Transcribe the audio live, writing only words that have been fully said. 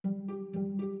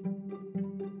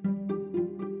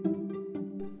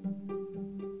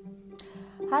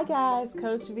Hi guys,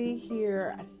 Coach V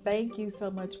here. Thank you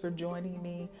so much for joining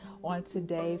me on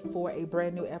today for a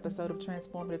brand new episode of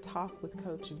Transformative Talk with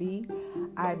Coach V.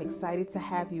 I'm excited to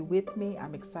have you with me.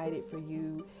 I'm excited for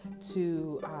you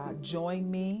to join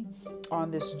me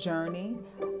on this journey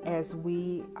as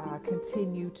we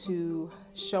continue to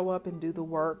show up and do the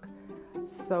work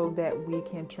so that we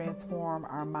can transform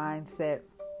our mindset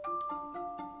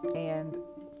and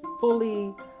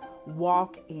fully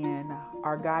walk in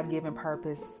our God-given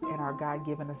purpose and our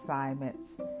God-given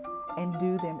assignments and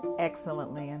do them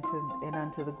excellently and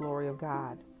unto the glory of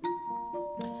God.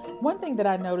 One thing that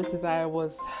I noticed as I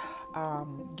was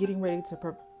getting ready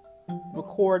to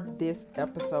record this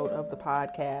episode of the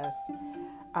podcast,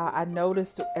 I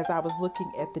noticed as I was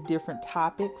looking at the different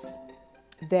topics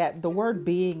that the word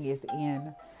being is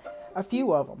in a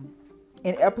few of them.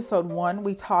 In episode 1,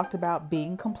 we talked about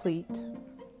being complete.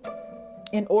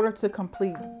 In order to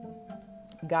complete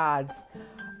God's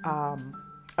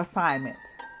assignment,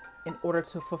 in order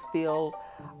to fulfill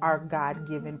our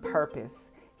God-given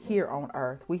purpose here on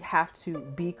earth, we have to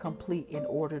be complete in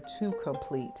order to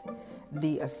complete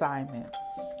the assignment.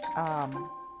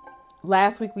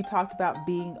 Last week we talked about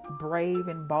being brave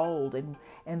and bold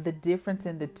and the difference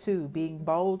in the two, being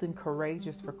bold and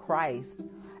courageous for Christ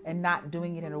and not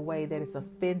doing it in a way that is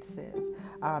offensive,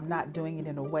 not doing it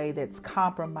in a way that's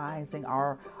compromising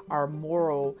our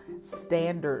moral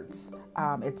standards.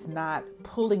 It's not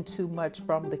pulling too much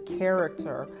from the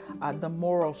character, the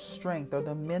moral strength or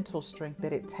the mental strength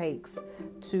that it takes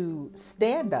to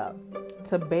stand up,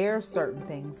 to bear certain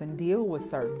things and deal with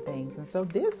certain things. And so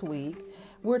this week,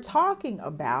 we're talking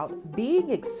about being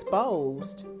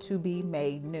exposed to be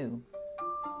made new.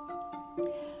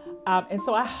 And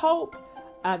so I hope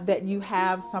that you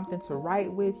have something to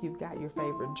write with. You've got your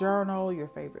favorite journal, your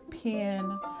favorite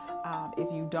pen.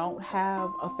 If you don't have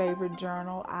a favorite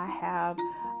journal, I have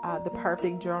the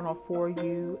perfect journal for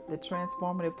you, the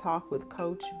Transformative Talk with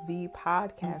Coach V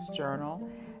podcast journal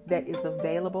that is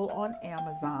available on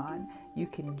Amazon. You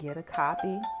can get a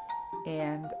copy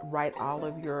and write all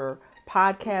of your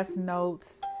podcast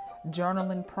notes,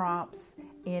 journaling prompts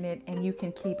in it, and you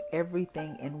can keep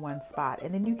everything in one spot.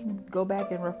 And then you can go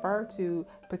back and refer to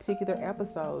particular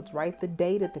episodes, write the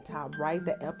date at the top, write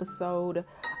the episode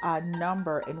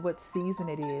number and what season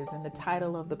it is and the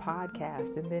title of the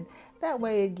podcast. And then that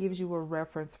way it gives you a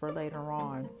reference for later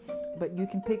on. But you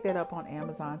can pick that up on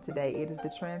Amazon today. It is the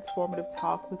Transformative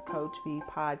Talk with Coach V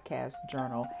podcast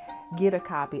journal. Get a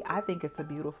copy. I think it's a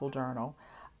beautiful journal.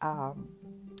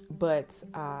 But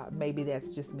maybe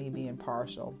that's just me being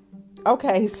partial.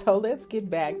 Okay, so let's get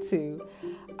back to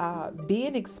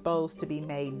being exposed to be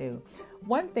made new.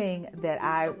 One thing that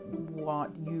I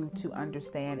want you to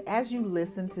understand as you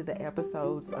listen to the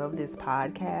episodes of this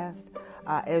podcast,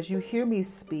 as you hear me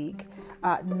speak,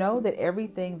 know that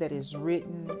everything that is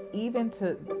written, even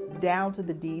down to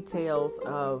the details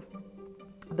of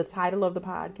the title of the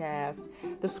podcast,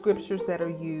 the scriptures that are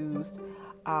used,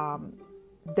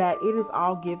 that it is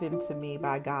all given to me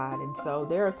by God. And so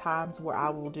there are times where I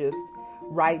will just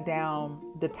write down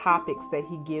the topics that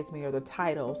he gives me or the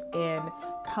titles and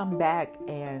come back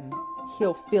and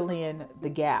he'll fill in the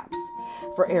gaps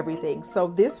for everything. So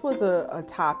this was a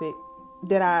topic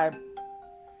that I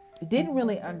didn't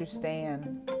really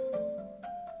understand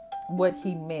what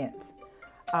he meant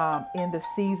in the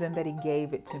season that he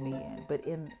gave it to me in. But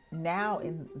in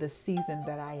the season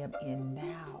that I am in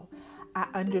now, I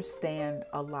understand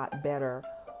a lot better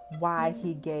why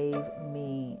he gave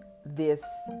me this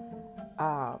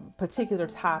particular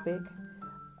topic,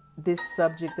 this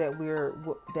subject that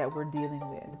we're dealing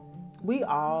with. We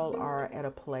all are at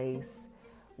a place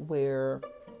where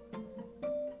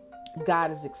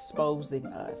God is exposing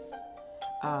us,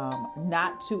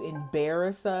 not to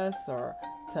embarrass us or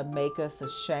to make us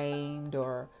ashamed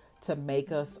or to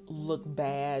make us look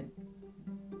bad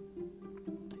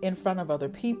in front of other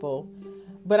people.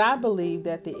 But I believe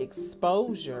that the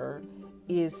exposure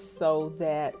is so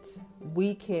that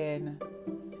we can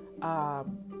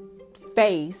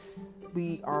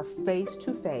we are face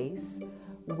to face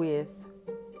with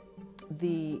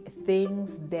the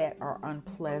things that are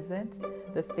unpleasant,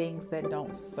 the things that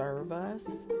don't serve us,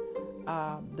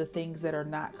 the things that are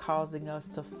not causing us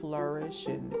to flourish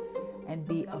and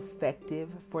be effective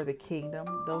for the kingdom.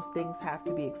 Those things have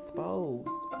to be exposed.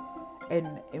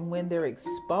 And when they're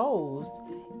exposed,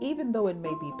 even though it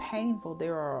may be painful,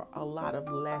 there are a lot of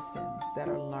lessons that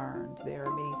are learned. There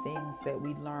are many things that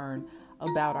we learn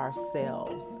about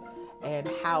ourselves and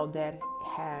how that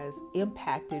has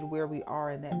impacted where we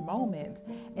are in that moment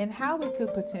and how it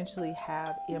could potentially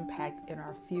have impact in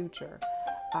our future.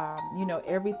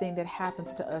 Everything that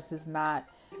happens to us is not,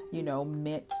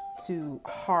 meant to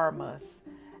harm us.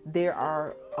 There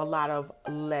are a lot of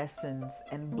lessons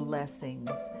and blessings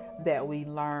that we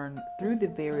learn through the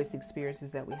various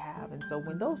experiences that we have. And so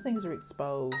when those things are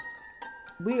exposed,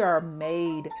 we are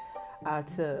made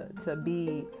to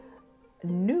be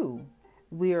new.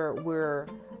 We're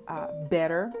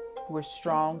better. We're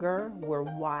stronger. We're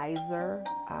wiser.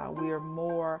 We are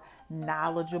more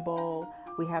knowledgeable.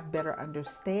 We have better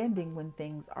understanding when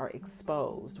things are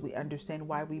exposed. We understand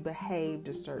why we behaved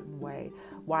a certain way,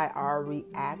 why our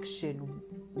reaction,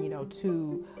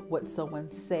 to what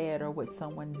someone said or what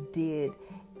someone did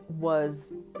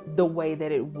was the way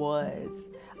that it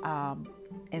was.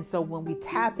 And so when we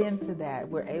tap into that,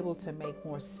 we're able to make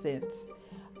more sense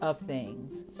of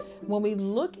things. When we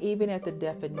look even at the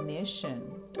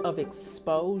definition of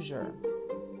exposure,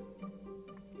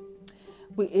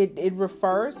 it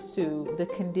refers to the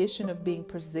condition of being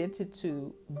presented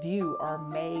to view or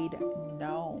made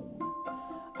known.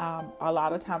 A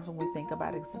lot of times when we think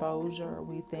about exposure,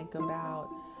 we think about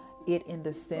it in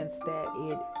the sense that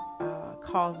it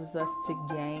causes us to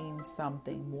gain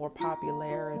something, more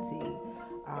popularity.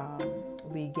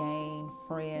 We gain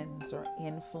friends or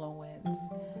influence.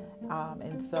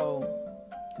 And so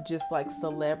just like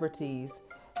celebrities,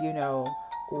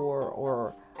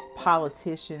 or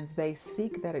politicians, they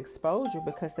seek that exposure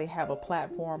because they have a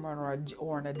platform or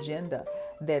an agenda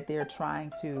that they're trying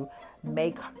to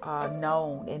make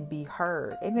known and be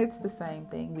heard. And it's the same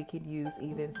thing. We could use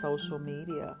even social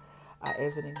media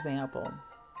as an example.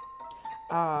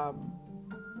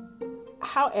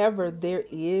 However, there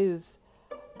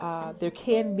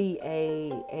can be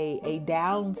a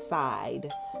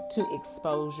downside to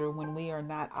exposure when we are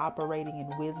not operating in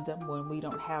wisdom, when we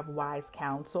don't have wise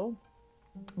counsel,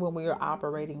 when we are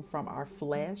operating from our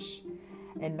flesh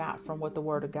and not from what the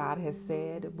Word of God has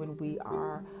said, when we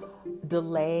are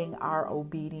delaying our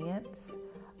obedience,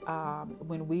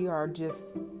 when we are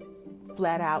just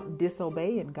flat out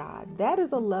disobeying God. That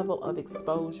is a level of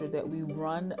exposure that we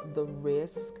run the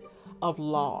risk of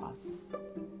loss.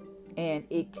 And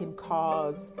it can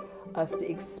cause us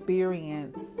to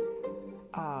experience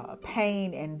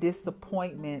pain and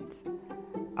disappointment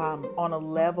on a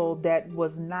level that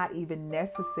was not even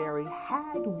necessary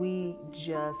had we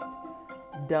just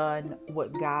done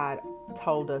what God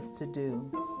told us to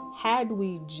do. Had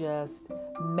we just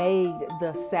made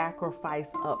the sacrifice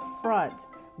up front,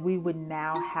 we would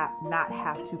now not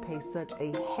have to pay such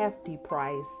a hefty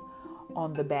price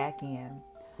on the back end.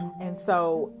 And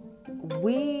so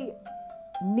we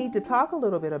need to talk a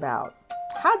little bit about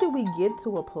how do we get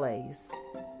to a place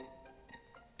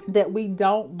that we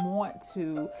don't want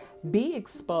to be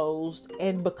exposed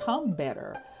and become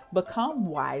better, become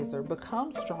wiser,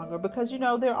 become stronger, because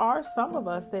there are some of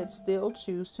us that still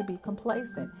choose to be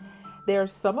complacent. There are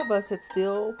some of us that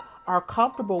still are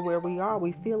comfortable where we are.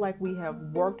 We feel like we have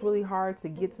worked really hard to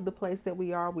get to the place that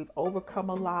we are. We've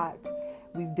overcome a lot.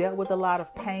 We've dealt with a lot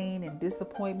of pain and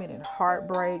disappointment and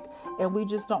heartbreak, and we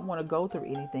just don't want to go through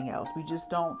anything else. We just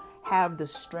don't have the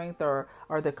strength or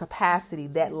the capacity.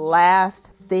 That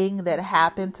last thing that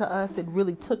happened to us, it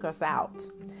really took us out.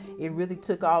 It really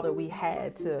took all that we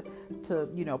had to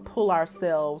pull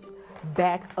ourselves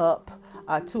back up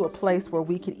to a place where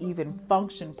we could even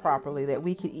function properly, that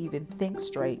we could even think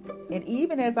straight. And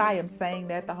even as I am saying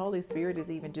that, the Holy Spirit is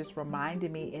even just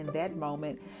reminding me in that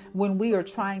moment when we are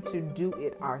trying to do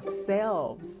it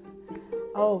ourselves.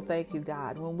 Oh, thank you,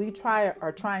 God. When we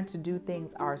are trying to do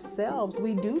things ourselves,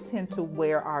 we do tend to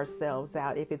wear ourselves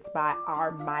out. If it's by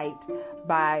our might,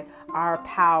 by our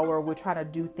power, we're trying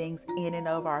to do things in and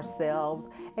of ourselves.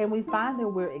 And we find that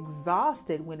we're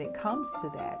exhausted when it comes to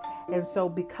that. And so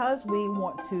because we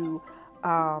want to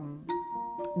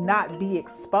not be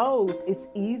exposed, it's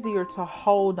easier to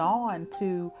hold on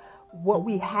to what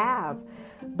we have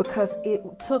because it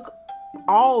took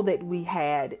all that we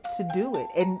had to do it.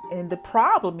 And the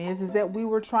problem is that we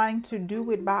were trying to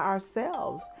do it by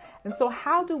ourselves. And so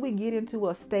how do we get into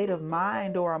a state of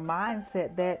mind or a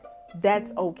mindset that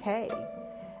that's okay?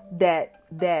 That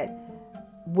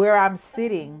where I'm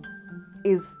sitting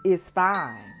is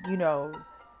fine.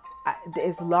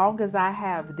 As long as I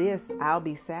have this, I'll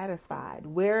be satisfied.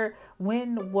 What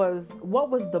was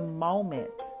the moment?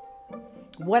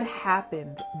 What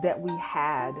happened that we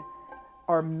had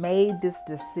or made this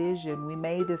decision? We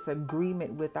made this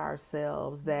agreement with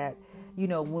ourselves that,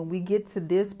 when we get to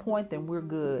this point, then we're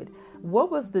good.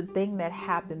 What was the thing that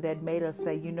happened that made us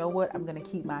say, you know what, I'm going to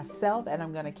keep myself and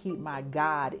I'm going to keep my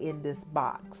God in this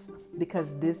box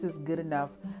because this is good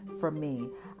enough for me.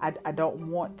 I don't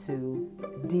want to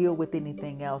deal with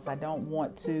anything else. I don't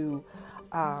want to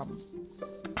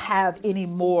have any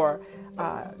more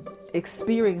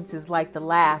experiences like the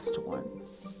last one.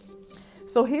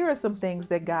 So here are some things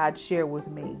that God shared with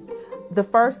me. The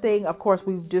first thing, of course,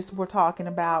 we're talking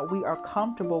about, we are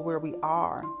comfortable where we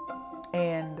are,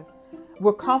 and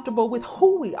we're comfortable with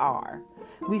who we are.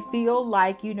 We feel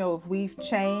like, if we've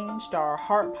changed our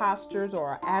heart postures or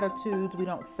our attitudes, we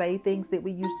don't say things that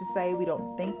we used to say. We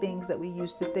don't think things that we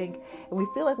used to think. And we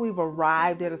feel like we've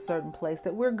arrived at a certain place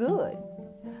that we're good.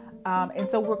 And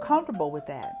so we're comfortable with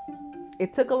that.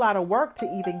 It took a lot of work to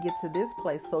even get to this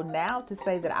place. So now to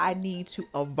say that I need to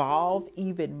evolve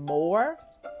even more,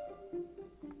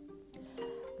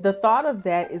 the thought of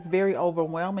that is very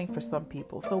overwhelming for some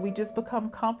people. So we just become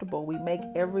comfortable. We make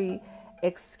every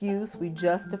excuse. We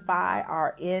justify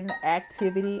our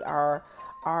inactivity, our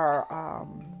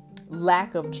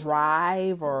lack of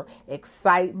drive or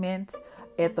excitement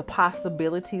at the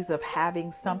possibilities of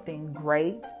having something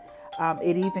great.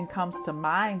 It even comes to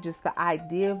mind, just the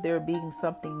idea of there being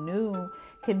something new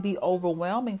can be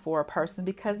overwhelming for a person,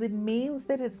 because it means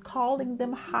that it's calling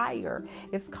them higher.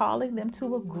 It's calling them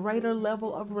to a greater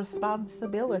level of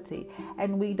responsibility.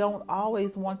 And we don't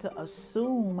always want to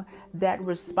assume that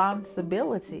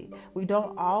responsibility. We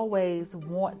don't always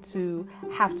want to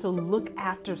have to look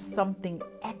after something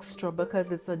extra,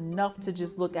 because it's enough to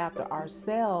just look after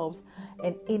ourselves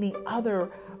and any other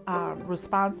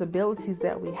responsibilities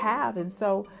that we have. And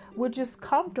so we're just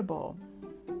comfortable.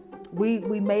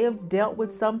 We may have dealt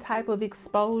with some type of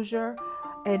exposure,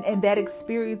 and that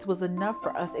experience was enough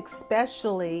for us,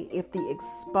 especially if the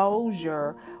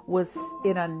exposure was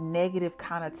in a negative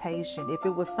connotation, if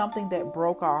it was something that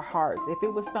broke our hearts, if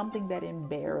it was something that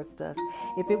embarrassed us,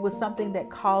 if it was something that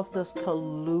caused us to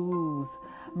lose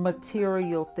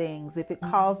material things, if it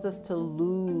caused us to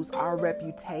lose our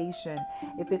reputation,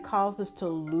 if it caused us to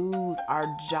lose our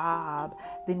job,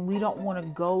 then we don't want to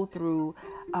go through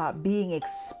being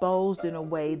exposed in a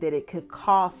way that it could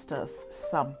cost us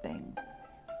something.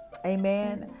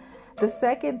 Amen. The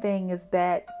second thing is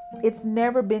that it's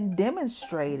never been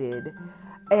demonstrated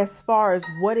as far as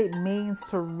what it means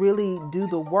to really do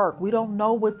the work. We don't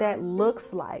know what that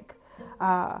looks like.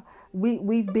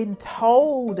 We've been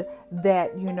told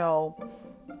that,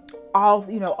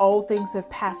 old things have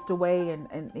passed away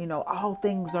and all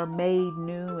things are made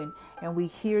new. And we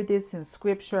hear this in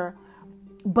scripture,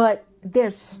 but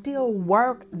there's still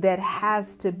work that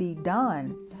has to be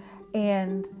done.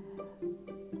 And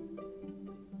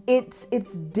it's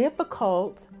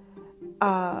difficult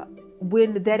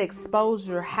when that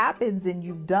exposure happens and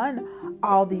you've done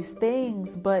all these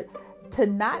things, but to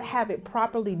not have it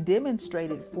properly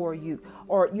demonstrated for you,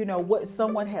 or what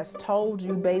someone has told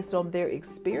you based on their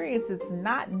experience, it's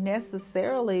not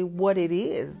necessarily what it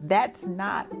is. That's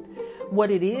not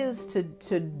what it is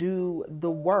to do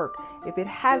the work. If it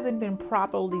hasn't been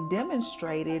properly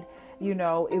demonstrated,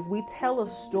 if we tell a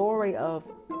story of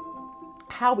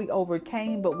how we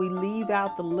overcame, but we leave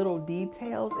out the little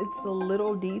details, it's the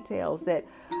little details that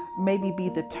maybe be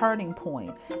the turning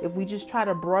point. If we just try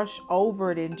to brush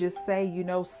over it and just say,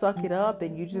 suck it up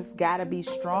and you just got to be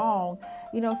strong,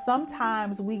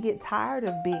 sometimes we get tired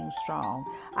of being strong.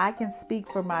 I can speak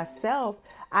for myself.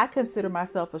 I consider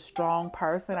myself a strong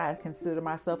person. I consider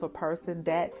myself a person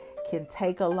that can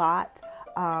take a lot.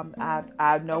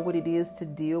 I know what it is to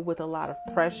deal with a lot of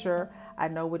pressure. I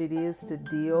know what it is to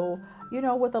deal,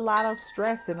 with a lot of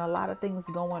stress and a lot of things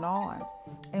going on.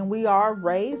 And we are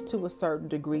raised to a certain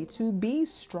degree to be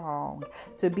strong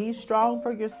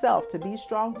for yourself, to be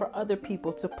strong for other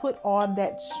people, to put on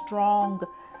that strong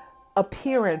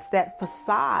appearance, that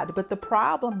facade. But the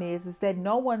problem is that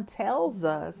no one tells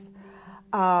us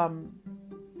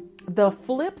the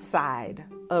flip side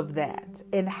of that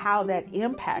and how that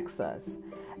impacts us.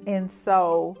 And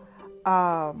so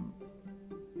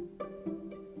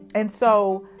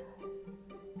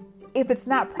if it's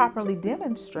not properly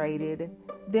demonstrated,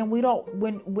 then we don't,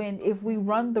 if we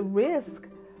run the risk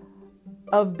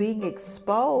of being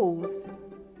exposed,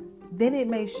 then it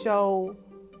may show,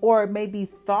 or it may be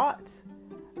thought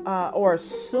or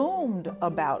assumed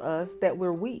about us that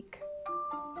we're weak.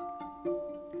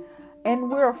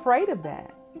 And we're afraid of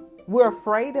that. We're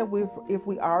afraid that if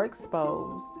we are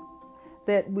exposed,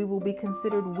 that we will be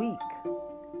considered weak,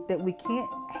 that we can't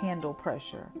handle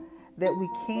pressure, that we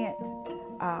can't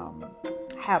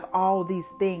have all these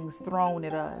things thrown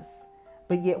at us,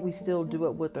 but yet we still do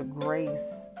it with a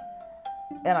grace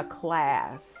and a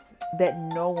class that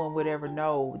no one would ever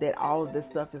know that all of this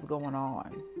stuff is going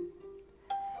on.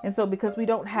 And so because we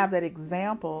don't have that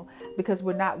example, because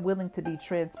we're not willing to be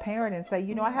transparent and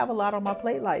say, I have a lot on my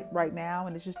plate right now,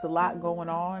 and it's just a lot going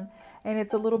on, and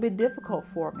it's a little bit difficult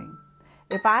for me.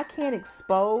 If I can't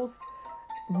expose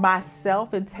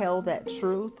myself and tell that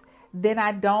truth, then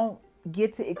I don't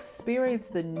get to experience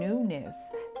the newness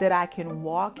that I can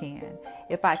walk in.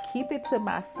 If I keep it to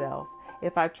myself,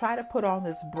 if I try to put on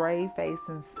this brave face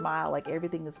and smile like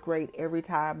everything is great every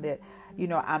time that,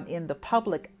 I'm in the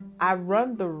public, I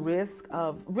run the risk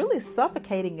of really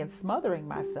suffocating and smothering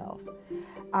myself.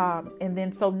 And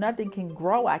then so nothing can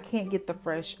grow. I can't get the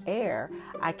fresh air.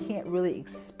 I can't really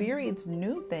experience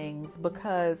new things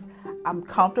because I'm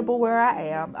comfortable where I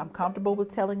am. I'm comfortable with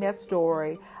telling that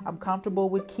story. I'm comfortable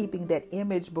with keeping that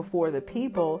image before the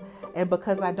people. And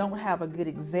because I don't have a good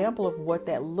example of what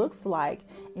that looks like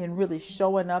in really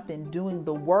showing up and doing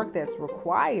the work that's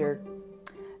required,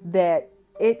 that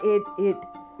it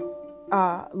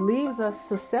leaves us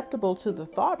susceptible to the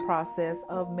thought process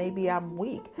of maybe I'm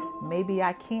weak, maybe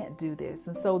I can't do this.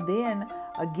 And so then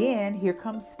again, here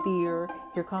comes fear,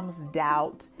 here comes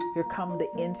doubt, here come the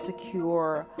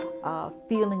insecure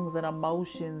feelings and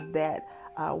emotions that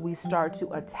we start to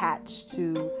attach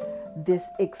to this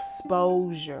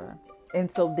exposure.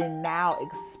 And so then now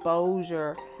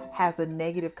exposure has a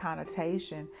negative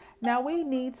connotation. Now we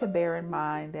need to bear in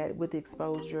mind that with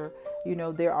exposure,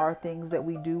 there are things that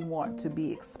we do want to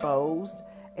be exposed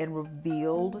and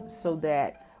revealed so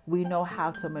that we know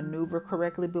how to maneuver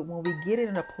correctly. But when we get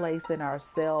in a place in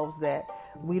ourselves that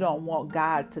we don't want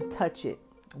God to touch it,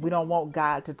 we don't want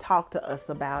God to talk to us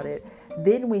about it,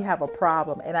 then we have a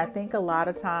problem. And I think a lot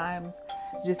of times,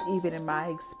 just even in my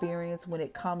experience, when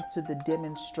it comes to the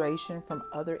demonstration from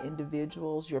other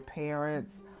individuals, your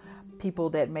parents, people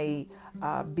that may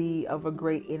be of a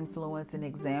great influence and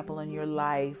example in your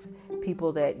life,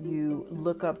 people that you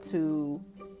look up to,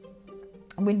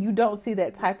 when you don't see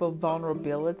that type of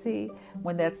vulnerability,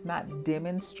 when that's not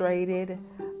demonstrated,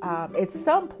 at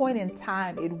some point in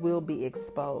time, it will be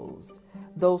exposed.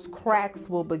 Those cracks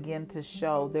will begin to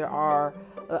show. There are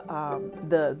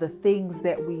the things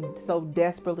that we so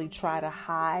desperately try to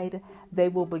hide, they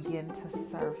will begin to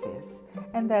surface.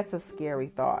 And that's a scary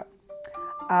thought.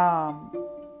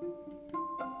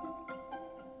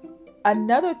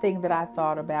 Another thing that I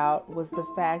thought about was the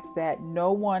fact that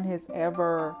no one has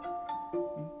ever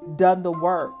done the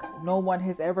work. No one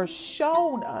has ever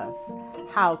shown us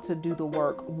how to do the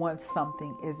work once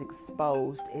something is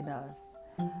exposed in us.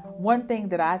 One thing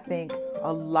that I think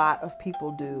a lot of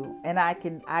people do, and I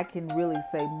can really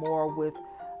say more with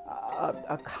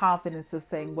a confidence of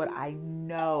saying what I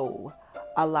know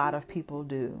a lot of people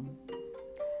do,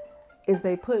 is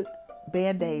they put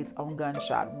Band-Aids on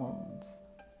gunshot wounds.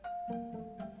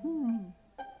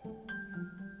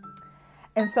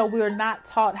 And so we're not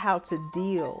taught how to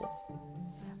deal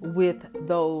with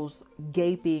those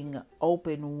gaping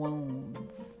open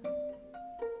wounds.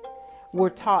 We're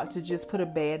taught to just put a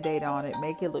Band-Aid on it,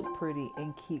 make it look pretty,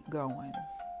 and keep going.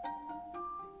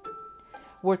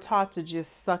 We're taught to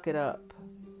just suck it up,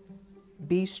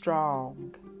 be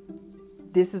strong.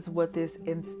 This is what this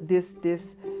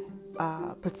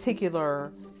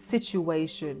particular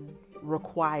situation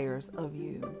requires of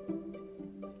you,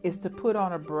 is to put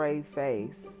on a brave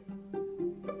face,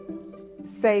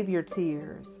 save your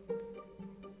tears,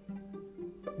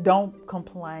 don't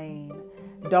complain,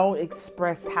 don't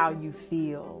express how you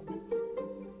feel,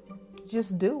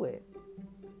 just do it.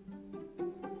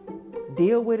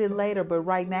 Deal with it later, but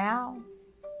right now,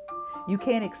 you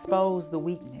can't expose the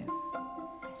weakness.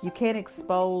 You can't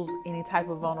expose any type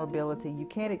of vulnerability. You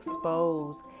can't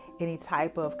expose any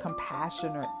type of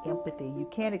compassion or empathy. You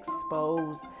can't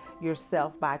expose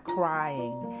yourself by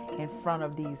crying in front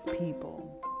of these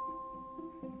people.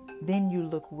 Then you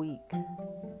look weak.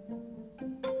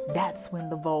 That's when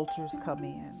the vultures come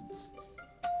in.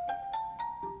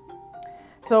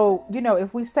 So,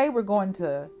 if we say we're going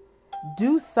to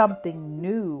do something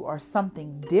new or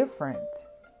something different,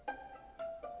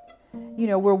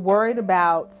 we're worried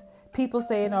about people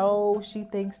saying, "Oh, she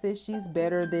thinks that she's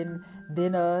better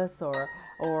than us,"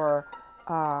 or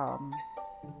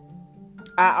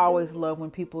I always love when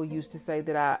people used to say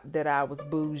that I was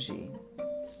bougie.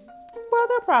 Well,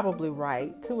 they're probably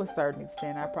right to a certain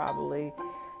extent. I probably,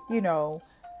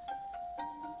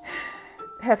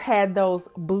 have had those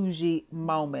bougie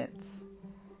moments.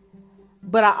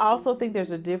 But I also think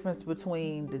there's a difference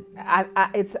between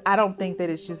I don't think that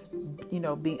it's just,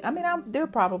 being, there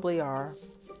probably are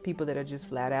people that are just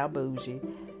flat out bougie.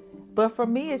 But for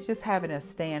me, it's just having a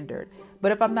standard.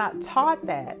 But if I'm not taught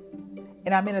that,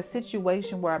 and I'm in a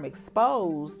situation where I'm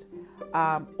exposed,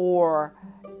 or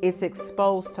it's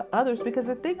exposed to others, because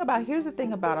here's the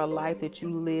thing about a life that you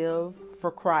live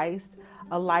for Christ,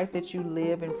 a life that you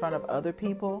live in front of other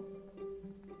people.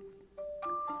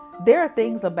 There are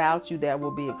things about you that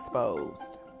will be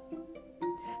exposed.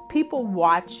 People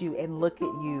watch you and look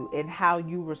at you and how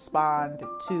you respond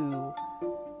to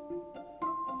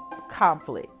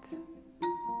conflict,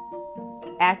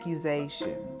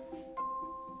 accusations,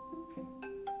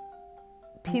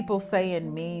 people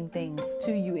saying mean things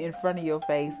to you in front of your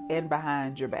face and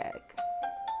behind your back,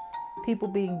 people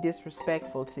being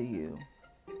disrespectful to you,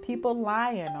 people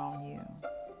lying on you.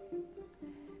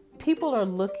 People are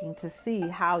looking to see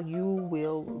how you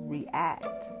will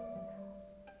react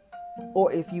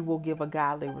or if you will give a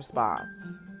godly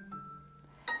response.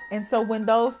 And so when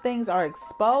those things are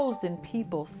exposed and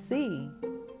people see,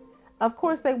 of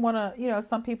course they want to,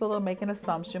 some people will make an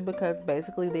assumption because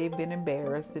basically they've been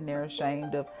embarrassed and they're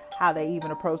ashamed of how they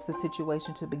even approached the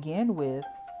situation to begin with.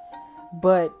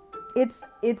 But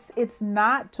it's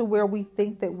not to where we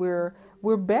think that we're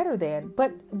better than.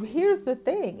 But here's the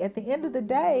thing. At the end of the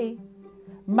day,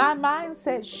 my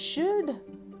mindset should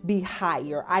be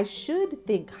higher. I should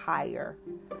think higher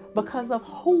because of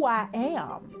who I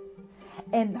am.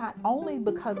 And not only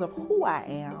because of who I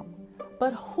am,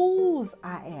 but whose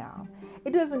I am.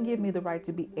 It doesn't give me the right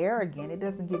to be arrogant. It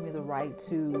doesn't give me the right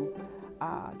to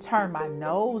turn my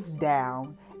nose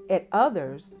down at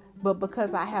others. But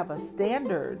because I have a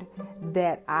standard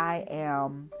that I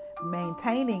am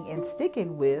maintaining and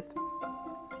sticking with,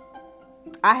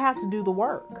 I have to do the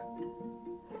work.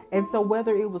 And so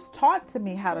whether it was taught to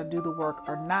me how to do the work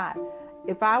or not,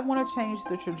 if I want to change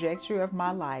the trajectory of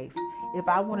my life, if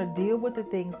I want to deal with the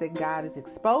things that God is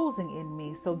exposing in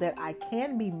me so that I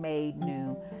can be made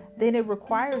new, then it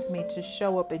requires me to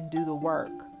show up and do the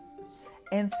work.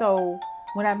 And so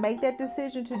when I make that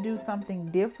decision to do something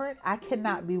different, I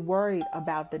cannot be worried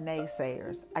about the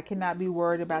naysayers. I cannot be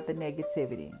worried about the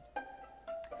negativity.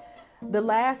 The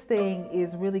last thing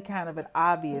is really kind of an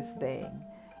obvious thing.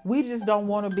 We just don't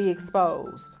want to be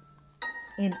exposed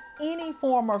in any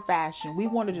form or fashion. We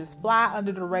want to just fly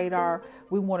under the radar.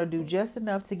 We want to do just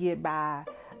enough to get by.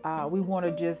 We want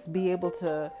to just be able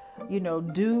to,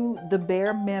 do the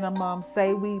bare minimum.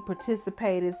 Say we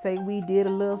participated. Say we did a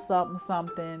little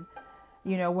something.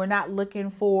 We're not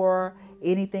looking for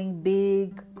anything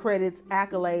big, credits,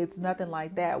 accolades, nothing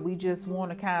like that. We just want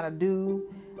to kind of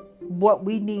do what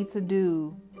we need to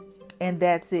do, and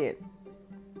that's it.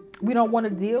 We don't want to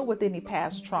deal with any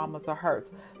past traumas or hurts.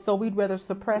 So we'd rather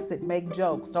suppress it, make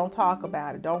jokes, don't talk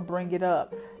about it, don't bring it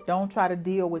up, don't try to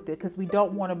deal with it because we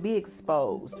don't want to be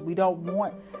exposed. We don't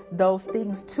want those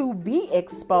things to be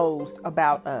exposed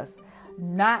about us.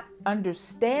 Not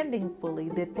understanding fully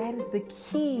that is the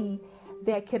key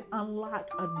that can unlock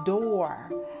a door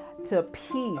to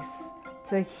peace,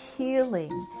 to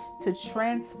healing, to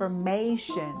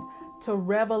transformation, to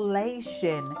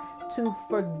revelation, to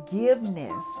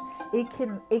forgiveness. It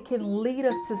can lead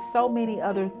us to so many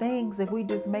other things if we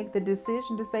just make the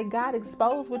decision to say, God,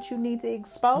 expose what you need to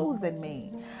expose in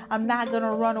me. I'm not going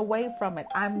to run away from it.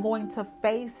 I'm going to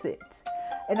face it.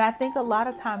 And I think a lot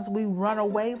of times we run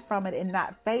away from it and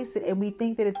not face it, and we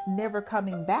think that it's never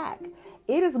coming back.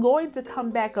 It is going to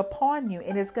come back upon you,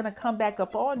 and it's going to come back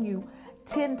upon you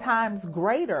 10 times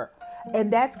greater.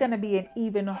 And that's going to be an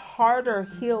even harder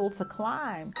hill to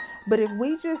climb. But if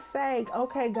we just say,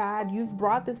 okay, God, you've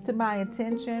brought this to my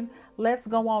attention. Let's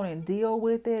go on and deal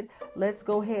with it. Let's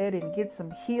go ahead and get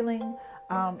some healing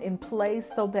in place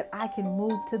so that I can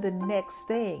move to the next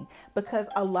thing. Because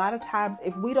a lot of times,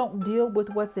 if we don't deal with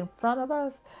what's in front of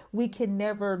us, we can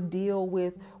never deal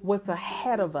with what's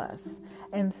ahead of us.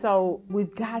 And so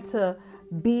we've got to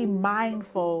be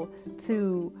mindful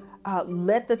to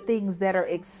let the things that are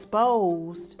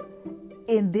exposed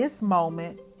in this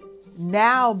moment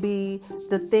now be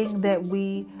the thing that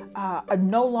we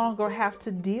no longer have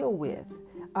to deal with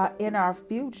in our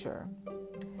future.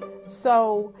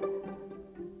 So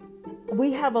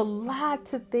we have a lot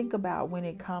to think about when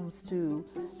it comes to,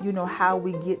 how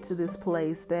we get to this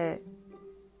place that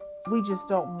we just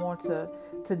don't want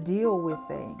to deal with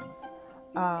things.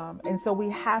 And so we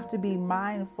have to be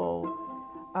mindful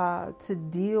to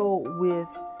deal with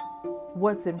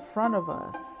what's in front of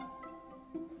us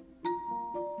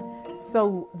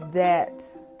so that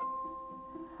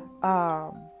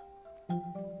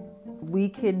we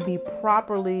can be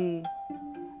properly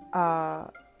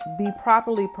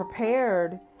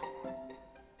prepared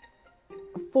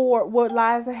for what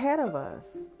lies ahead of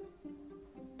us.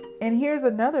 And here's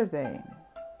another thing.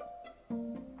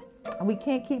 We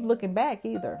can't keep looking back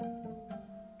either.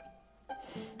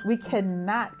 We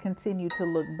cannot continue to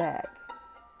look back.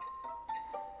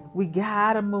 We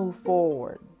gotta move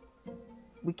forward.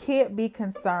 We can't be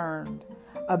concerned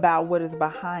about what is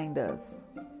behind us.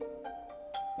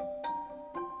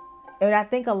 And I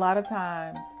think a lot of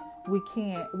times we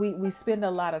spend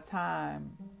a lot of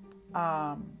time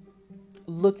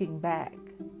looking back.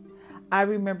 I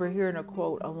remember hearing a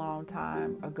quote a long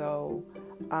time ago.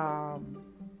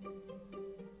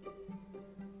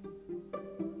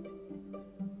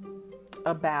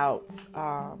 About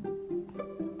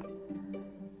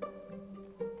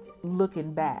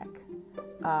looking back,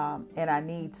 and I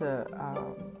need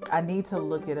to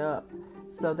look it up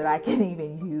so that I can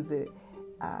even use it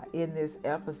in this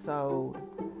episode.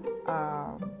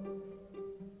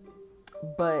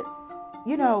 But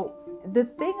you know, the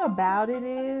thing about it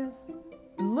is,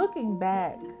 looking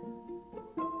back,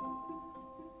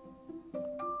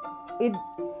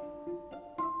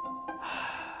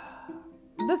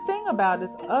 the thing about it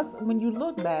is, us, when you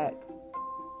look back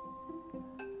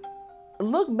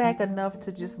enough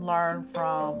to just learn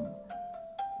from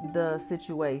the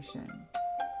situation,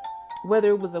 whether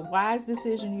it was a wise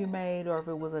decision you made or if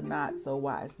it was a not so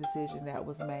wise decision that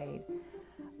was made.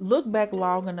 Look back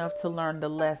long enough to learn the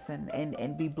lesson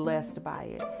and be blessed by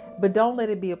it. But don't let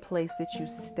it be a place that you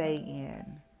stay in.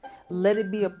 Let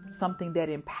it be something that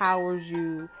empowers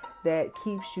you, that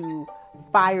keeps you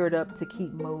fired up to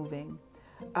keep moving.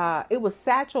 It was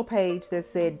Satchel Paige that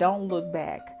said, "Don't look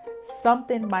back.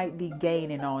 Something might be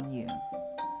gaining on you."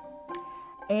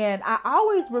 And I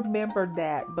always remembered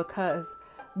that, because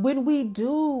when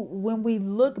we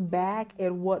look back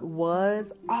at what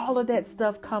was, all of that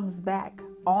stuff comes back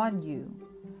on you.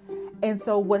 And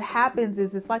so what happens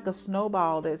is, it's like a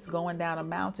snowball that's going down a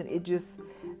mountain.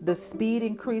 The speed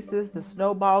increases, the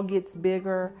snowball gets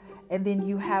bigger, and then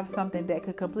you have something that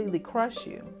could completely crush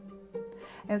you.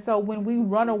 And so when we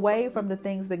run away from the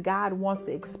things that God wants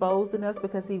to expose in us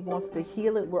because he wants to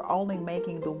heal it, we're only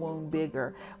making the wound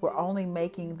bigger. We're only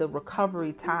making the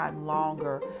recovery time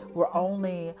longer. We're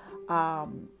only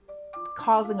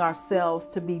causing ourselves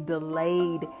to be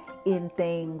delayed in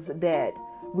things that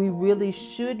we really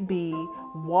should be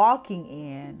walking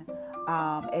in,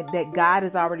 and that God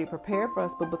has already prepared for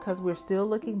us. But because we're still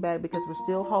looking back, because we're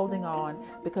still holding on,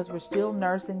 because we're still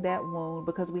nursing that wound,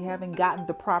 because we haven't gotten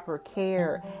the proper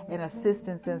care and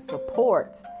assistance and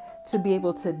support to be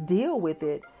able to deal with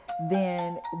it,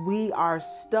 then we are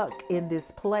stuck in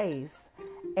this place.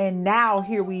 And now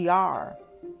here we are.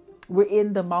 We're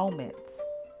in the moment.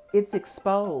 It's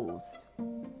exposed.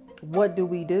 What do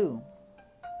we do?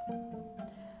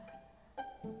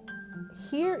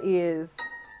 Here is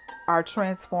our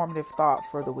transformative thought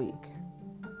for the week.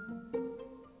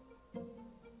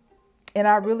 And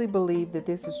I really believe that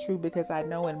this is true, because I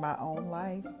know in my own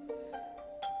life,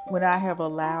 when I have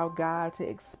allowed God to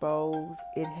expose,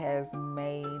 it has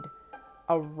made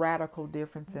a radical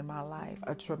difference in my life,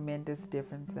 a tremendous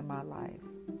difference in my life.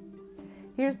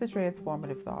 Here's the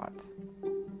transformative thought.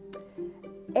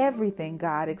 Everything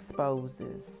God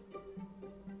exposes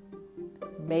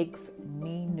makes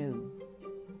me new.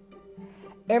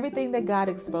 Everything that God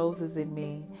exposes in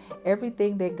me,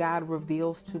 everything that God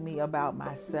reveals to me about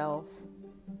myself,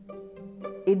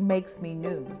 it makes me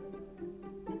new.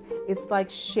 It's like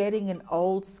shedding an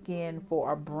old skin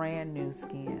for a brand new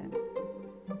skin.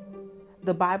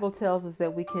 The Bible tells us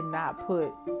that we cannot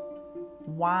put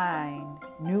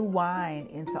new wine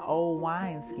into old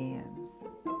wineskins.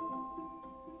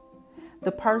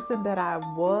 The person that I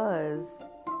was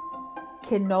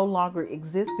can no longer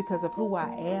exist because of who I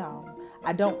am.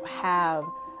 I don't have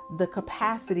the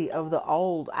capacity of the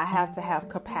old. I have to have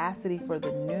capacity for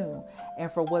the new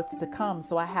and for what's to come.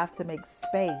 So I have to make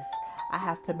space. I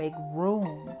have to make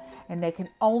room. And that can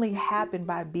only happen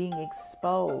by being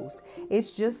exposed.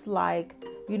 It's just like,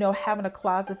 having a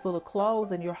closet full of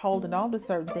clothes and you're holding on to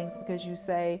certain things because you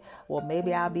say, well,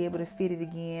 maybe I'll be able to fit it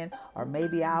again, or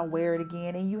maybe I'll wear it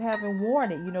again. And you haven't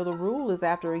worn it. The rule is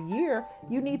after a year,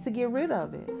 you need to get rid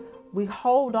of it. We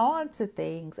hold on to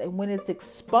things, and when it's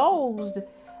exposed,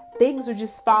 things are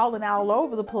just falling all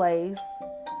over the place,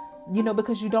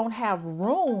 because you don't have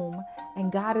room. And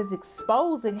God is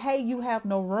exposing, hey, you have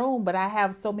no room, but I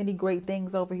have so many great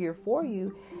things over here for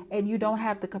you, and you don't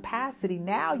have the capacity.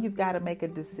 Now you've got to make a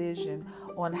decision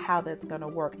on how that's going to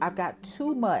work. I've got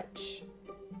too much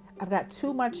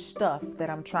stuff that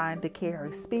I'm trying to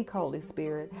carry. Speak, Holy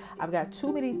Spirit. I've got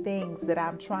too many things that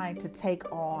I'm trying to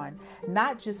take on,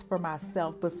 not just for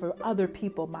myself, but for other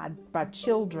people, my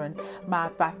children,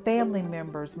 my family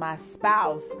members, my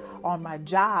spouse, on my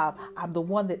job. I'm the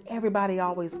one that everybody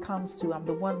always comes to. I'm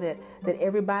the one that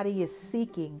everybody is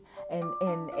seeking.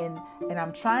 And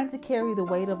I'm trying to carry the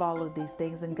weight of all of these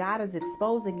things. And God is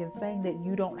exposing and saying that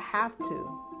you don't have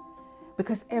to.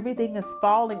 because everything is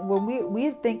falling. When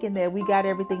we're thinking that we got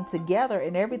everything together,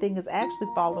 and everything is actually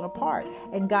falling apart.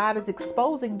 And God is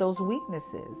exposing those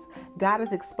weaknesses. God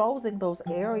is exposing those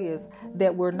areas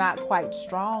that we're not quite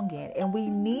strong in. And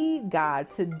we need God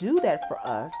to do that for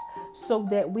us, so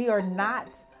that we are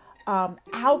not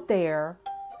out there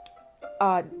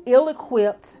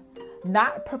ill-equipped,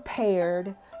 not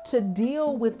prepared to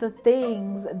deal with the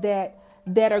things that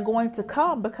are going to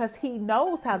come, because he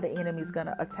knows how the enemy is going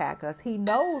to attack us. He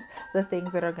knows the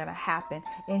things that are going to happen.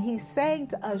 And he's saying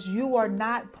to us, you are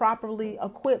not properly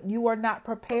equipped. You are not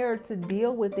prepared to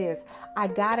deal with this. I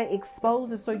got to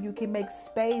expose it so you can make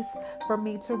space for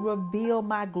me to reveal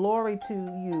my glory to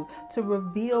you, to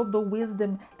reveal the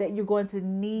wisdom that you're going to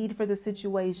need for the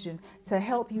situation, to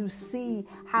help you see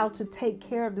how to take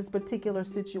care of this particular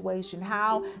situation,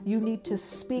 how you need to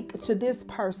speak to this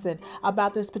person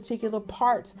about this particular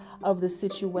part of the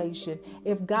situation.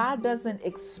 If God doesn't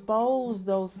expose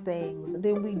those things,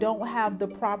 then we don't have the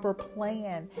proper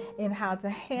plan in how to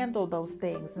handle those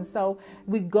things. And so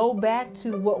we go back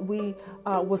to what we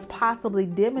was possibly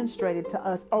demonstrated to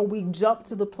us, or we jump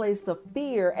to the place of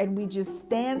fear and we just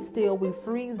stand still, we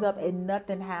freeze up, and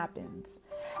nothing happens.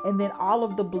 And then all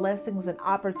of the blessings and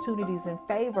opportunities and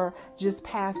favor just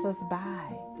pass us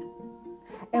by.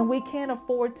 And we can't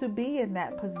afford to be in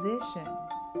that position.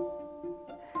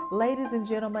 Ladies and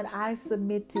gentlemen, I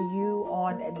submit to you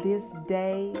on this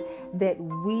day that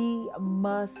we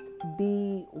must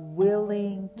be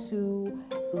willing to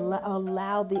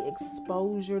allow the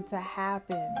exposure to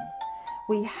happen.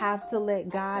 We have to let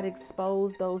God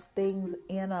expose those things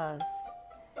in us,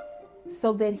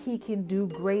 so that he can do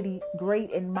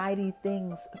great and mighty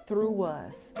things through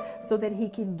us, so that he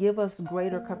can give us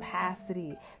greater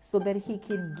capacity, so that he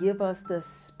can give us the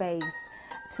space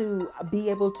to be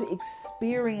able to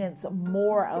experience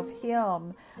more of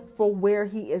him for where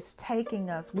he is taking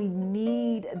us. We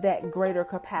need that greater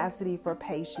capacity for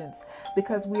patience,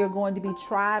 because we are going to be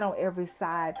tried on every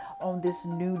side on this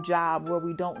new job where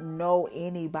we don't know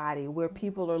anybody, where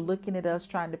people are looking at us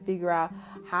trying to figure out,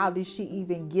 how did she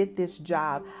even get this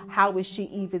job? How is she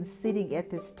even sitting at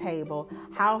this table?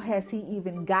 How has he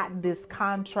even gotten this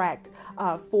contract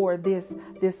for this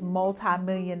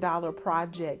multi-million-dollar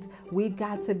project? We've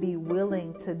got to be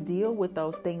willing to deal with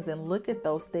those things and look at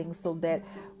those things, so that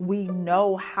we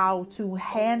know how to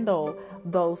handle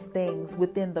those things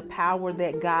within the power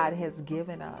that God has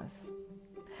given us.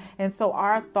 And so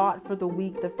our thought for the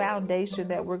week, the foundation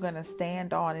that we're going to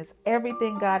stand on, is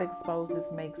everything God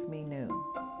exposes makes me new.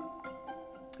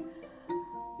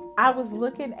 I was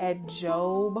looking at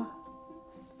Job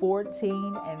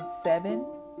 14:7.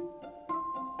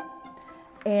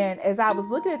 And as I was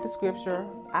looking at the scripture,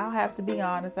 I'll have to be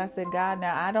honest. I said, God,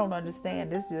 now I don't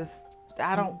understand.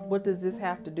 What does this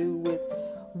have to do with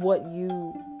what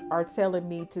you are telling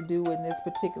me to do in this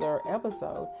particular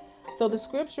episode? So the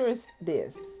scripture is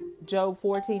this, Job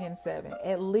 14:7.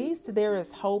 At least there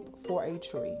is hope for a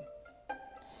tree.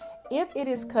 If it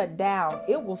is cut down,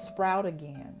 it will sprout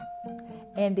again,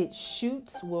 and its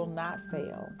shoots will not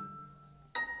fail.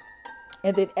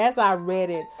 And then as I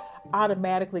read it,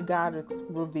 automatically God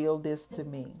revealed this to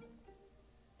me.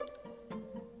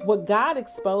 What God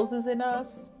exposes in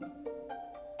us,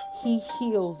 he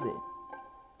heals it.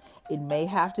 It may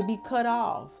have to be cut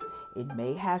off. It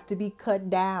may have to be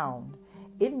cut down.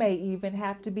 It may even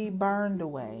have to be burned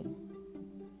away.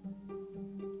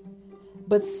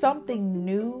 But something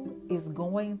new is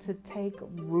going to take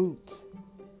root.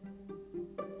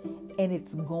 And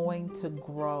it's going to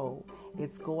grow.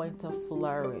 It's going to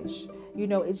flourish. You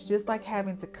know, it's just like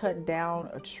having to cut down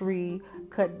a tree,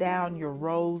 cut down your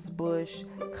rose bush,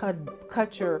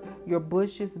 cut your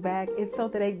bushes back. It's so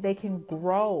that they can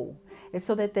grow. It's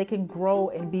so that they can grow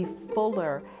and be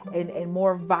fuller and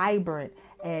more vibrant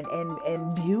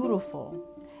and beautiful.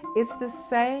 It's the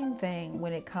same thing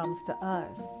when it comes to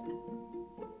us.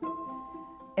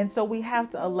 And so we have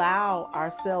to allow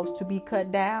ourselves to be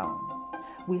cut down.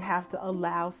 We have to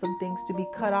allow some things to be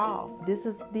cut off. This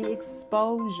is the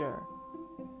exposure.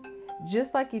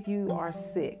 Just like if you are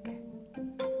sick,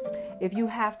 if you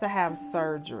have to have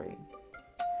surgery,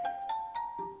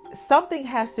 something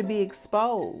has to be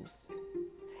exposed.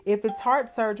 If it's heart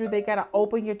surgery, they got to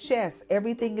open your chest.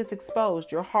 Everything is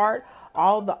exposed. Your heart,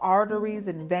 all the arteries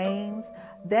and veins,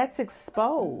 that's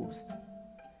exposed.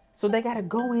 So they got to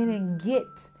go in and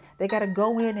they got to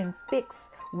go in and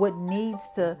fix what needs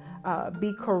to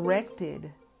be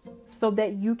corrected, so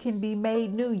that you can be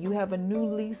made new. You have a new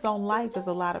lease on life, as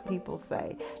a lot of people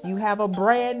say. You have a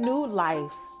brand new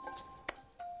life.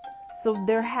 So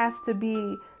there has to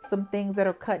be some things that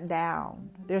are cut down.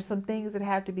 There's some things that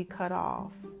have to be cut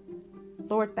off.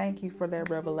 Lord, thank you for that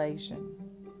revelation.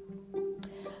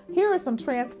 Here are some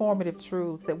transformative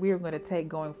truths that we are going to take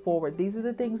going forward. These are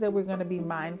the things that we're going to be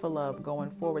mindful of going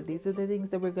forward. These are the things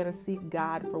that we're going to seek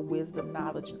God for wisdom,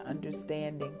 knowledge, and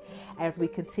understanding as we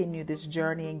continue this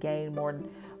journey and gain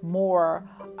more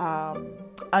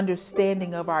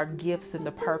understanding of our gifts and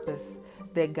the purpose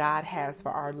that God has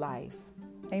for our life.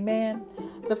 Amen.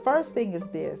 The first thing is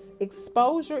this: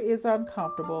 exposure is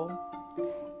uncomfortable.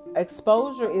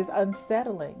 Exposure is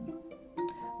unsettling.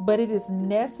 But it is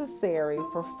necessary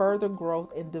for further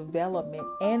growth and development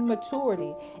and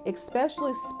maturity,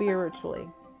 especially spiritually.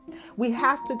 We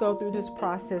have to go through this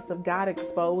process of God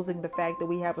exposing the fact that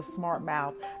we have a smart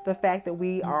mouth, the fact that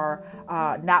we are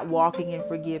not walking in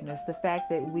forgiveness, the fact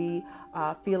that we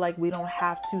feel like we don't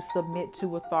have to submit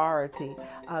to authority,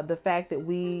 the fact that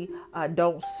we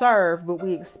don't serve, but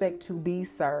we expect to be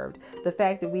served, the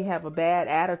fact that we have a bad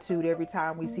attitude every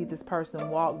time we see this person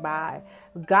walk by.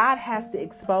 God has to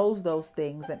expose those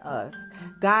things in us.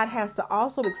 God has to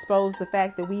also expose the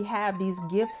fact that we have these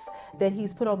gifts that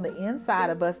He's put on the inside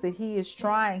of us that He is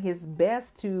trying His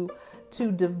best to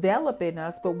develop in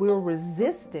us, but we're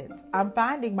resistant. I'm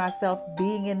finding myself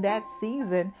being in that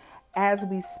season as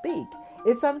we speak.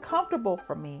 It's uncomfortable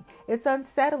for me. It's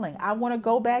unsettling. I want to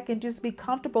go back and just be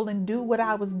comfortable and do what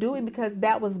I was doing because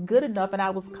that was good enough and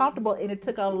I was comfortable, and it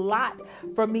took a lot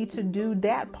for me to do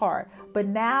that part. But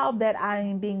now that I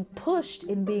am being pushed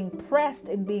and being pressed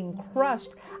and being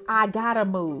crushed, I gotta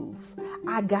move.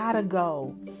 I gotta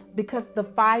go because the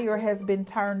fire has been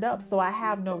turned up. So I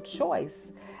have no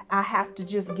choice. I have to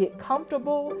just get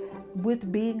comfortable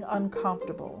with being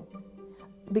uncomfortable,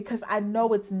 because I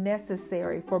know it's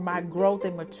necessary for my growth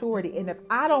and maturity. And if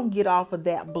I don't get off of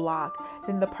that block,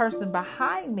 then the person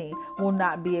behind me will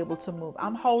not be able to move.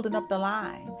 I'm holding up the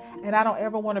line, and I don't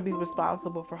ever want to be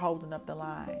responsible for holding up the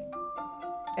line.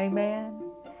 Amen.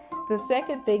 The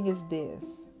second thing is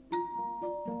this: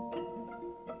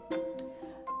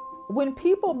 when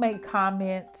people make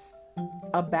comments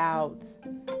about,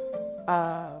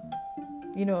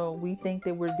 we think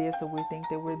that we're this or we think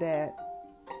that we're that,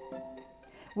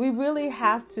 we really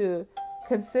have to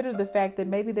consider the fact that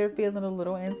maybe they're feeling a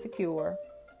little insecure,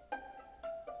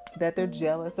 that they're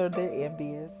jealous or they're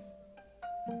envious.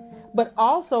 But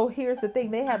also, here's the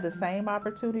thing: they have the same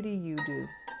opportunity you do.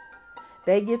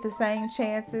 They get the same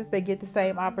chances. They get the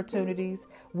same opportunities.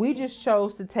 We just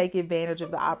chose to take advantage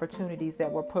of the opportunities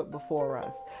that were put before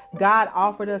us. God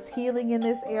offered us healing in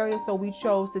this area, so we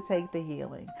chose to take the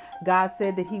healing. God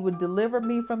said that He would deliver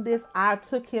me from this. I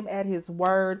took Him at His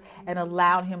word and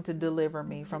allowed Him to deliver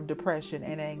me from depression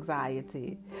and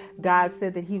anxiety. God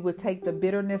said that He would take the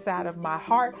bitterness out of my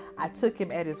heart. I took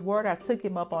Him at His word. I took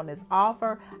Him up on His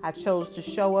offer. I chose to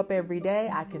show up every day.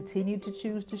 I continue to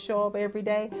choose to show up every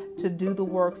day to do the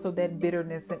work so that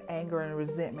bitterness and anger and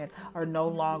resentment are no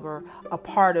longer a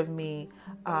part of me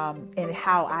and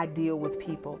how I deal with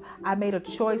people. I made a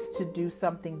choice to do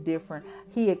something different.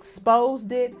 He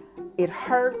exposed it. It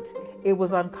hurt. It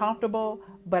was uncomfortable,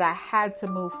 but I had to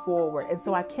move forward. And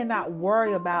so I cannot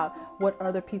worry about what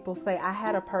other people say. I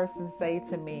had a person say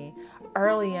to me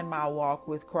early in my walk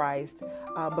with Christ,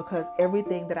 because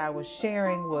everything that I was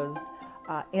sharing was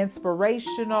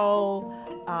inspirational,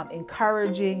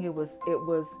 encouraging. It was,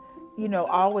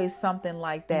 always something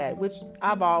like that, which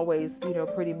I've always,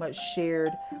 pretty much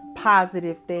shared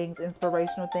positive things,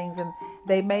 inspirational things. And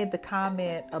they made the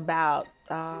comment about,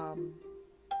 all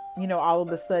of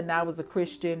a sudden I was a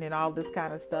Christian and all this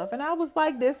kind of stuff. And I was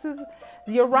like,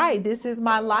 you're right. This is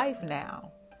my life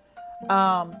now.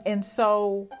 And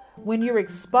so when you're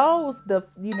exposed, the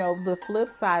flip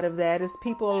side of that is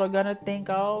people are going to think,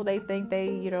 they think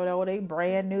they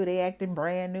brand new, they acting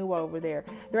brand new over there.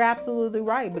 You're absolutely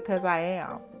right, because I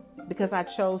am, because I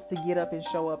chose to get up and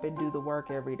show up and do the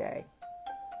work every day.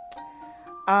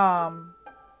 And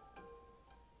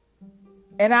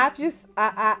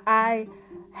I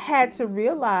had to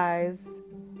realize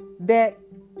that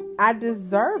I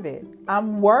deserve it.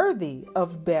 I'm worthy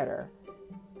of better.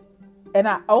 And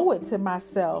I owe it to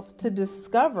myself to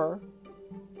discover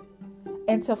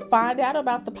and to find out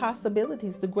about the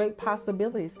possibilities, the great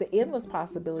possibilities, the endless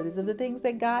possibilities of the things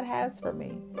that God has for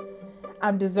me.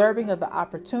 I'm deserving of the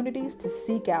opportunities to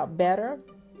seek out better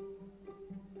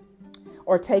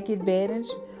or take advantage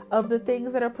of the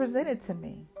things that are presented to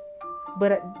me.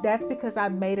 But that's because I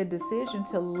made a decision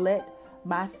to let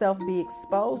myself be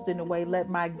exposed in a way, let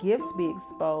my gifts be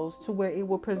exposed to where it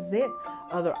will present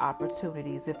other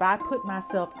opportunities. If I put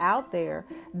myself out there,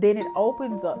 then it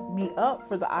opens me up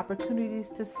for the opportunities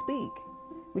to speak,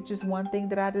 which is one thing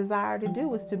that I desire to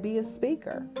do, is to be a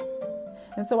speaker.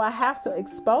 And so I have to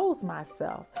expose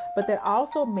myself. But that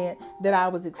also meant that I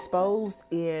was exposed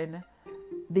in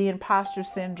the imposter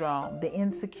syndrome, the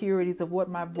insecurities of what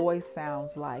my voice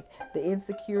sounds like, the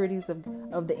insecurities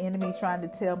of the enemy trying to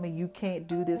tell me you can't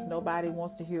do this. Nobody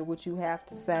wants to hear what you have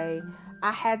to say.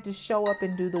 I had to show up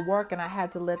and do the work, and I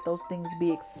had to let those things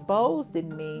be exposed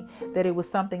in me, that it was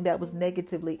something that was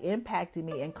negatively impacting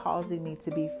me and causing me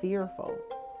to be fearful.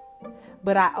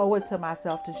 But I owe it to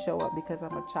myself to show up because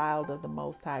I'm a child of the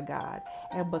Most High God.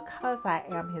 And because I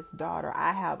am His daughter,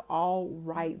 I have all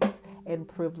rights and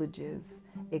privileges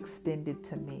extended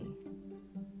to me.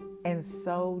 And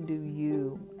so do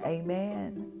you.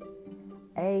 Amen.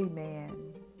 Amen.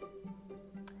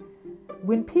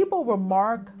 When people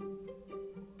remark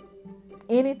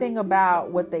anything about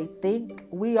what they think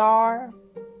we are,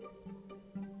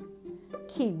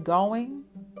 keep going,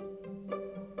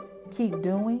 keep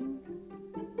doing,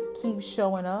 keep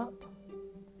showing up,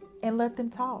 and let them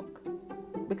talk,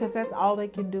 because that's all they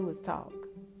can do is talk.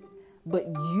 But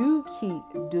you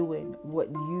keep doing what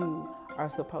you are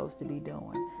supposed to be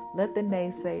doing. Let the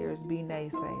naysayers be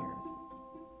naysayers.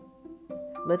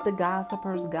 Let the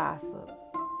gossipers gossip.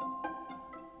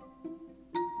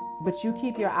 But you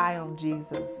keep your eye on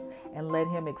Jesus and let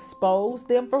Him expose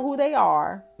them for who they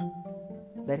are.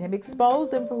 Let Him expose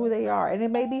them for who they are. And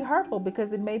it may be hurtful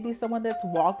because it may be someone that's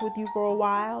walked with you for a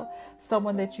while,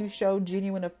 someone that you show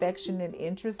genuine affection and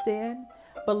interest in.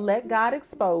 But let God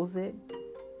expose it.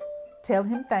 Tell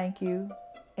Him thank you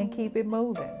and keep it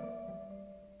moving.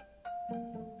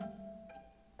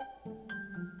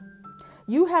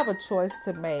 You have a choice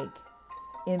to make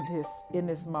in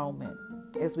this moment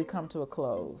as we come to a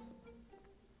close.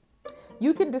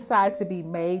 You can decide to be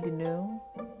made new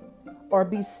or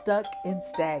be stuck and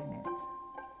stagnant.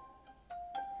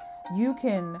 You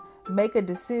can make a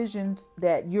decision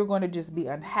that you're going to just be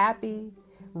unhappy,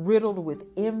 riddled with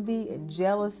envy and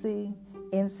jealousy,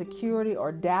 insecurity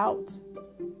or doubt,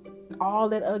 all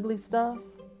that ugly stuff.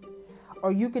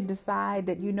 Or you could decide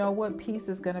that, you know what, peace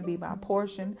is going to be my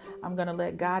portion. I'm going to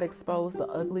let God expose the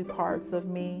ugly parts of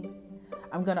me.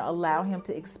 I'm going to allow Him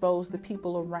to expose the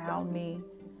people around me,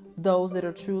 those that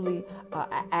are truly an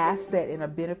asset and a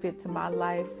benefit to my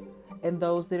life, and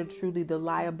those that are truly the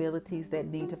liabilities that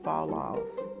need to fall off.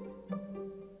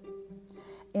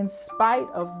 In spite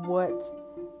of what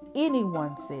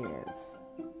anyone says,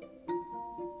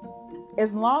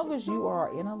 as long as you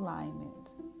are in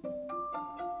alignment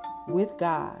with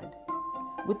God,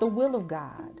 with the will of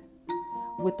God,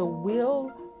 with the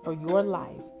will for your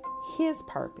life, His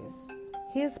purpose,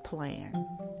 His plan,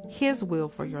 His will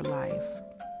for your life,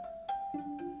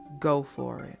 go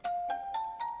for it.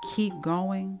 Keep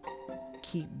going,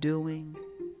 keep doing,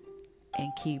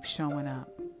 and keep showing up.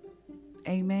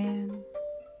 Amen.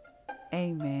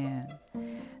 Amen.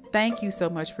 Thank you so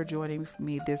much for joining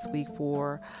me this week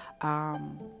for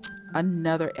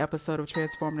another episode of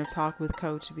Transformative Talk with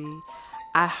Coach V.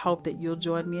 I hope that you'll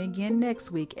join me again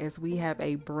next week as we have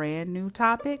a brand new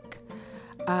topic.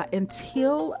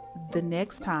 Until the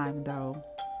next time, though,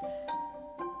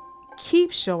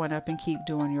 keep showing up and keep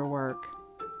doing your work.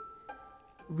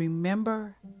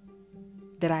 Remember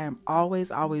that I am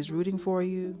always, always rooting for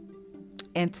you.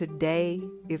 And today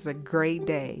is a great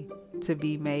day to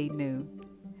be made new.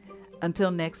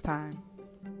 Until next time.